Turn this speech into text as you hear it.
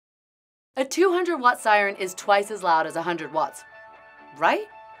A 200-watt siren is twice as loud as 100 watts, right?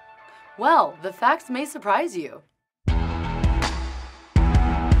 Well, the facts may surprise you.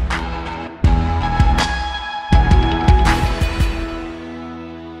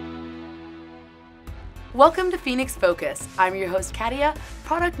 Welcome to Feniex Focus. I'm your host, Katia,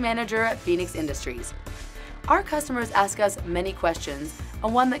 Product Manager at Feniex Industries. Our customers ask us many questions,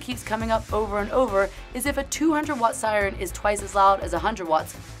 and one that keeps coming up over and over is if a 200-watt siren is twice as loud as 100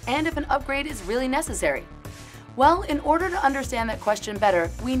 watts, and if an upgrade is really necessary. Well, in order to understand that question better,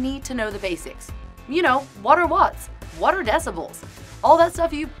 we need to know the basics. You know, what are watts? What are decibels? All that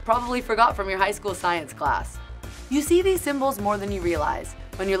stuff you probably forgot from your high school science class. You see these symbols more than you realize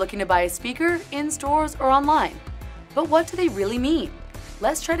when you're looking to buy a speaker in stores or online. But what do they really mean?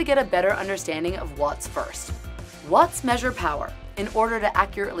 Let's try to get a better understanding of watts first. Watts measure power. In order to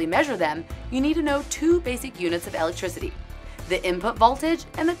accurately measure them, you need to know two basic units of electricity: the input voltage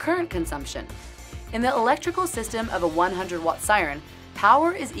and the current consumption. In the electrical system of a 100-watt siren,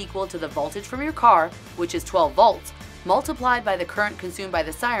 power is equal to the voltage from your car, which is 12 volts, multiplied by the current consumed by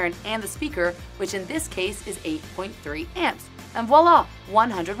the siren and the speaker, which in this case is 8.3 amps, and voila,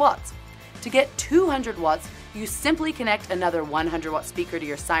 100 watts. To get 200 watts, you simply connect another 100-watt speaker to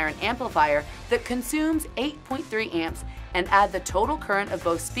your siren amplifier that consumes 8.3 amps and add the total current of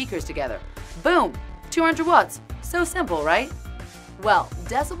both speakers together. Boom! 200 watts. So simple, right? Well,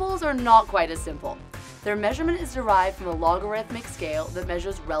 decibels are not quite as simple. Their measurement is derived from a logarithmic scale that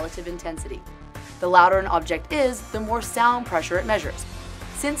measures relative intensity. The louder an object is, the more sound pressure it measures.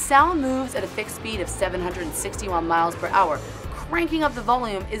 Since sound moves at a fixed speed of 761 miles per hour, cranking up the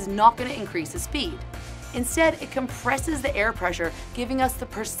volume is not going to increase the speed. Instead, it compresses the air pressure, giving us the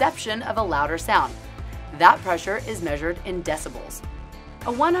perception of a louder sound. That pressure is measured in decibels.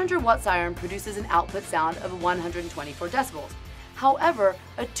 A 100-watt siren produces an output sound of 124 decibels. However,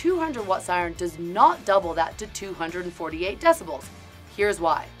 a 200-watt siren does not double that to 248 decibels. Here's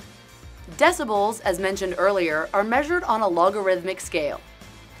why. Decibels, as mentioned earlier, are measured on a logarithmic scale.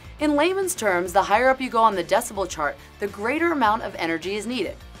 In layman's terms, the higher up you go on the decibel chart, the greater amount of energy is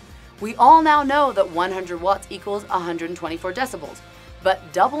needed. We all now know that 100 watts equals 124 decibels,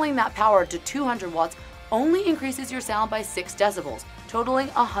 but doubling that power to 200 watts only increases your sound by 6 decibels, totaling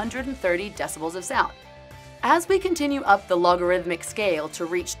 130 decibels of sound. As we continue up the logarithmic scale to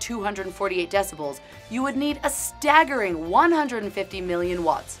reach 248 decibels, you would need a staggering 150 million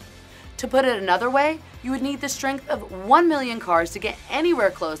watts. To put it another way, you would need the strength of 1 million cars to get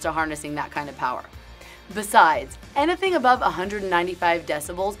anywhere close to harnessing that kind of power. Besides, anything above 195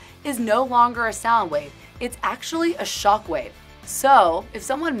 decibels is no longer a sound wave, it's actually a shock wave. So, if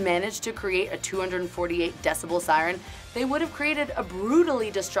someone managed to create a 248 decibel siren, they would have created a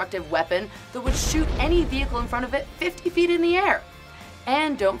brutally destructive weapon that would shoot any vehicle in front of it 50 feet in the air.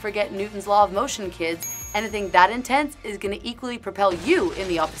 And don't forget Newton's law of motion, kids. Anything that intense is going to equally propel you in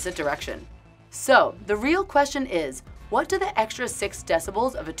the opposite direction. So, the real question is, what do the extra 6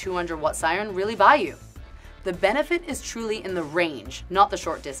 decibels of a 200-watt siren really buy you? The benefit is truly in the range, not the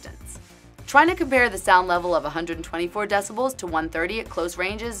short distance. Trying to compare the sound level of 124 decibels to 130 at close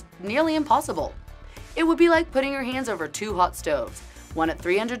range is nearly impossible. It would be like putting your hands over 2 hot stoves, one at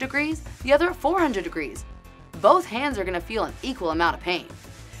 300 degrees, the other at 400 degrees. Both hands are going to feel an equal amount of pain.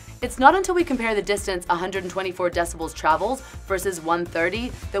 It's not until we compare the distance 124 decibels travels versus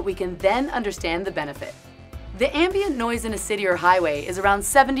 130 that we can then understand the benefit. The ambient noise in a city or highway is around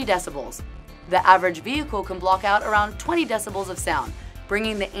 70 decibels. The average vehicle can block out around 20 decibels of sound,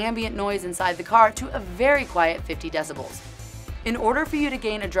 bringing the ambient noise inside the car to a very quiet 50 decibels. In order for you to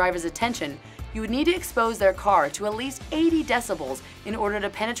gain a driver's attention, you would need to expose their car to at least 80 decibels in order to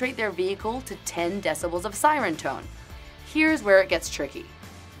penetrate their vehicle to 10 decibels of siren tone. Here's where it gets tricky.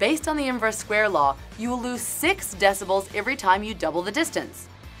 Based on the inverse square law, you will lose 6 decibels every time you double the distance.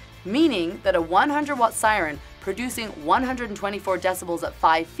 Meaning that a 100-watt siren producing 124 decibels at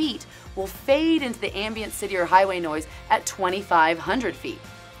 5 feet will fade into the ambient city or highway noise at 2,500 feet.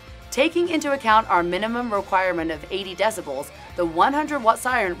 Taking into account our minimum requirement of 80 decibels, the 100-watt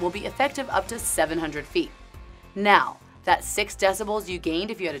siren will be effective up to 700 feet. Now, that 6 decibels you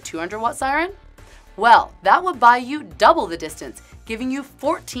gained if you had a 200-watt siren? Well, that would buy you double the distance, giving you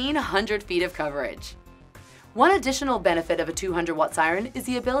 1,400 feet of coverage. One additional benefit of a 200-watt siren is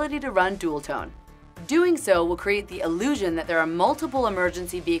the ability to run dual tone. Doing so will create the illusion that there are multiple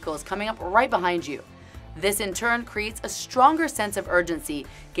emergency vehicles coming up right behind you. This in turn creates a stronger sense of urgency,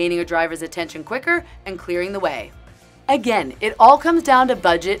 gaining a driver's attention quicker and clearing the way. Again, it all comes down to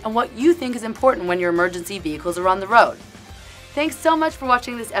budget and what you think is important when your emergency vehicles are on the road. Thanks so much for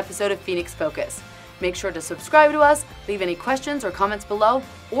watching this episode of Feniex Focus. Make sure to subscribe to us, leave any questions or comments below,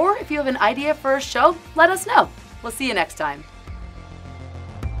 or if you have an idea for a show, let us know. We'll see you next time.